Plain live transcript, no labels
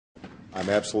I'm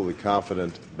absolutely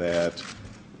confident that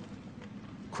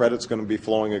credit's going to be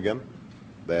flowing again,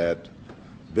 that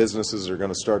businesses are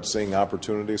going to start seeing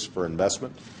opportunities for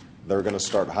investment. They're going to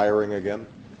start hiring again.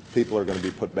 People are going to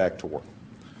be put back to work.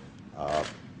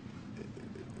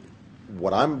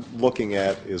 What I'm looking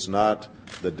at is not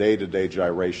the day-to-day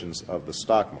gyrations of the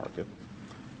stock market,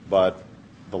 but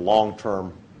the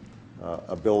long-term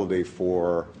ability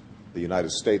for the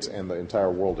United States and the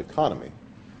entire world economy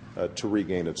to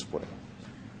regain its footing.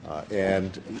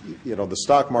 And, you know, the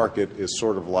stock market is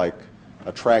sort of like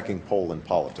a tracking pole in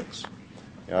politics.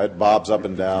 You know, it bobs up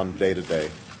and down day to day.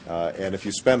 And if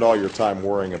you spend all your time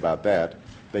worrying about that,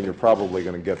 then you're probably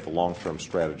going to get the long-term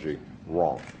strategy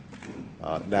wrong.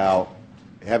 Now,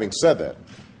 having said that,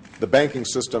 the banking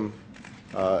system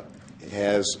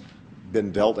has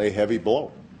been dealt a heavy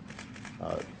blow.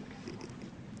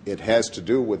 It has to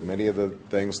do with many of the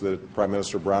things that Prime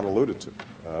Minister Brown alluded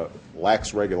to.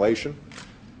 Lax regulation,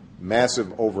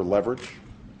 massive over-leverage,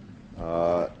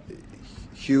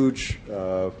 huge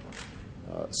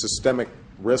systemic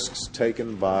risks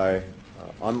taken by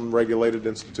unregulated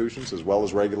institutions as well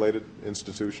as regulated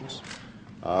institutions.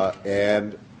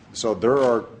 And so there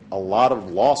are a lot of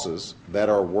losses that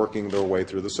are working their way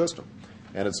through the system.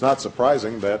 And it's not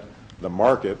surprising that the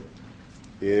market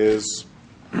is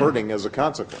hurting as a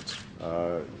consequence.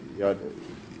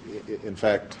 In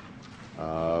fact,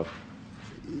 I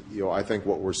think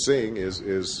what we're seeing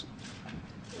is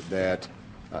that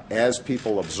as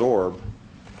people absorb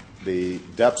the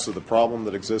depths of the problem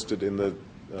that existed in the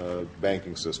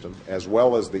banking system, as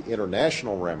well as the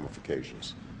international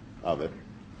ramifications of it,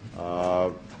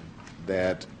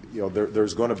 that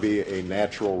there's going to be a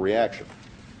natural reaction.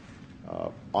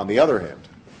 On the other hand,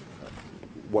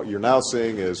 what you're now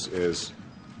seeing is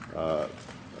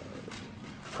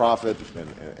profit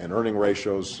and earning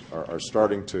ratios are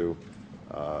starting to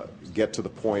get to the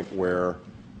point where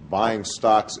buying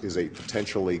stocks is a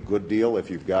potentially good deal if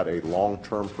you've got a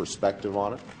long-term perspective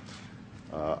on it.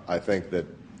 I think that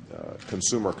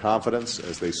consumer confidence,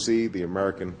 as they see the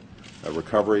American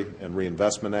Recovery and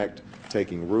Reinvestment Act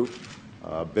taking root,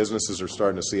 businesses are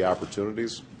starting to see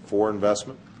opportunities for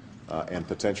investment and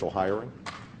potential hiring.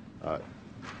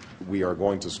 We are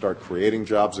going to start creating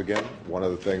jobs again. One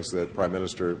of the things that Prime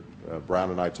Minister Brown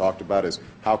and I talked about is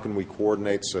how can we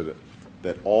coordinate so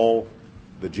that all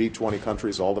the G20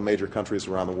 countries, all the major countries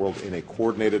around the world in a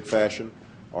coordinated fashion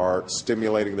are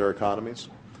stimulating their economies?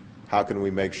 How can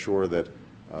we make sure that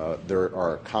there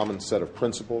are a common set of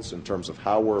principles in terms of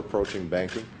how we're approaching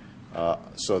banking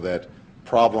so that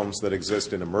problems that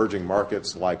exist in emerging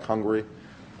markets like Hungary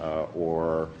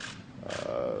or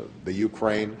the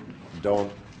Ukraine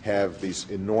don't have these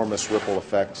enormous ripple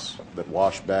effects that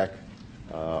wash back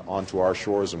onto our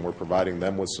shores, and we're providing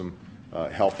them with some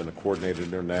help in a coordinated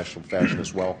international fashion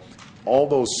as well. All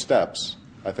those steps,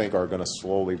 I think, are going to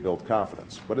slowly build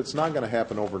confidence. But it's not going to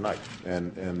happen overnight.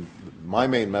 And my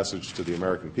main message to the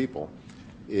American people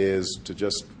is to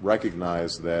just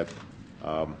recognize that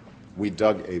we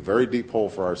dug a very deep hole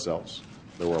for ourselves.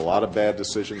 There were a lot of bad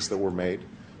decisions that were made.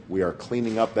 We are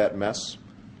cleaning up that mess.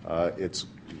 It's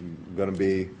going to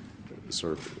be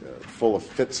sort of full of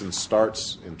fits and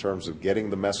starts in terms of getting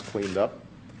the mess cleaned up.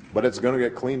 But it's going to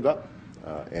get cleaned up.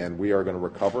 And we are going to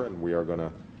recover, and we are going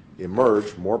to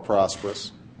emerge more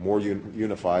prosperous, more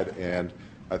unified, and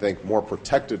I think more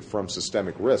protected from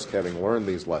systemic risk, having learned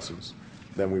these lessons,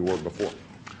 than we were before.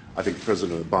 I think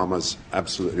President Obama's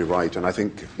absolutely right, and I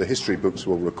think the history books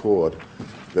will record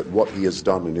that what he has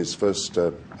done in his first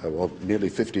nearly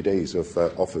 50 days of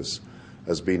office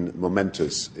has been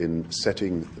momentous in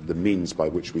setting the means by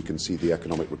which we can see the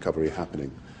economic recovery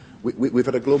happening. We've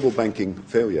had a global banking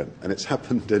failure, and it's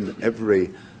happened in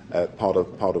every part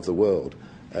of the world.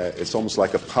 It's almost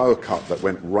like a power cut that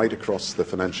went right across the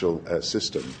financial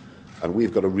system, and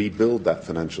we've got to rebuild that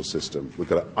financial system. We've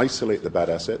got to isolate the bad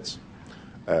assets.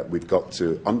 We've got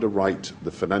to underwrite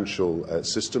the financial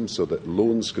system so that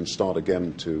loans can start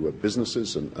again to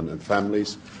businesses and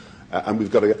families. And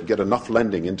we've got to get enough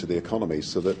lending into the economy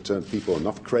so that people,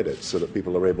 enough credit, so that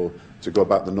people are able to go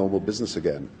about the normal business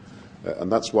again.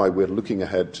 And that's why we're looking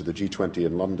ahead to the G20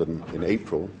 in London in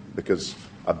April, because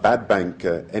a bad bank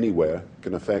anywhere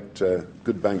can affect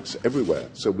good banks everywhere.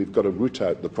 So we've got to root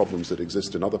out the problems that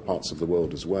exist in other parts of the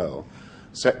world as well,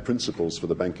 set principles for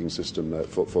the banking system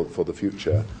for the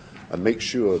future, and make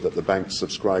sure that the banks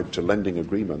subscribe to lending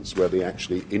agreements where they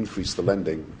actually increase the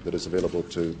lending that is available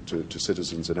to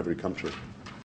citizens in every country.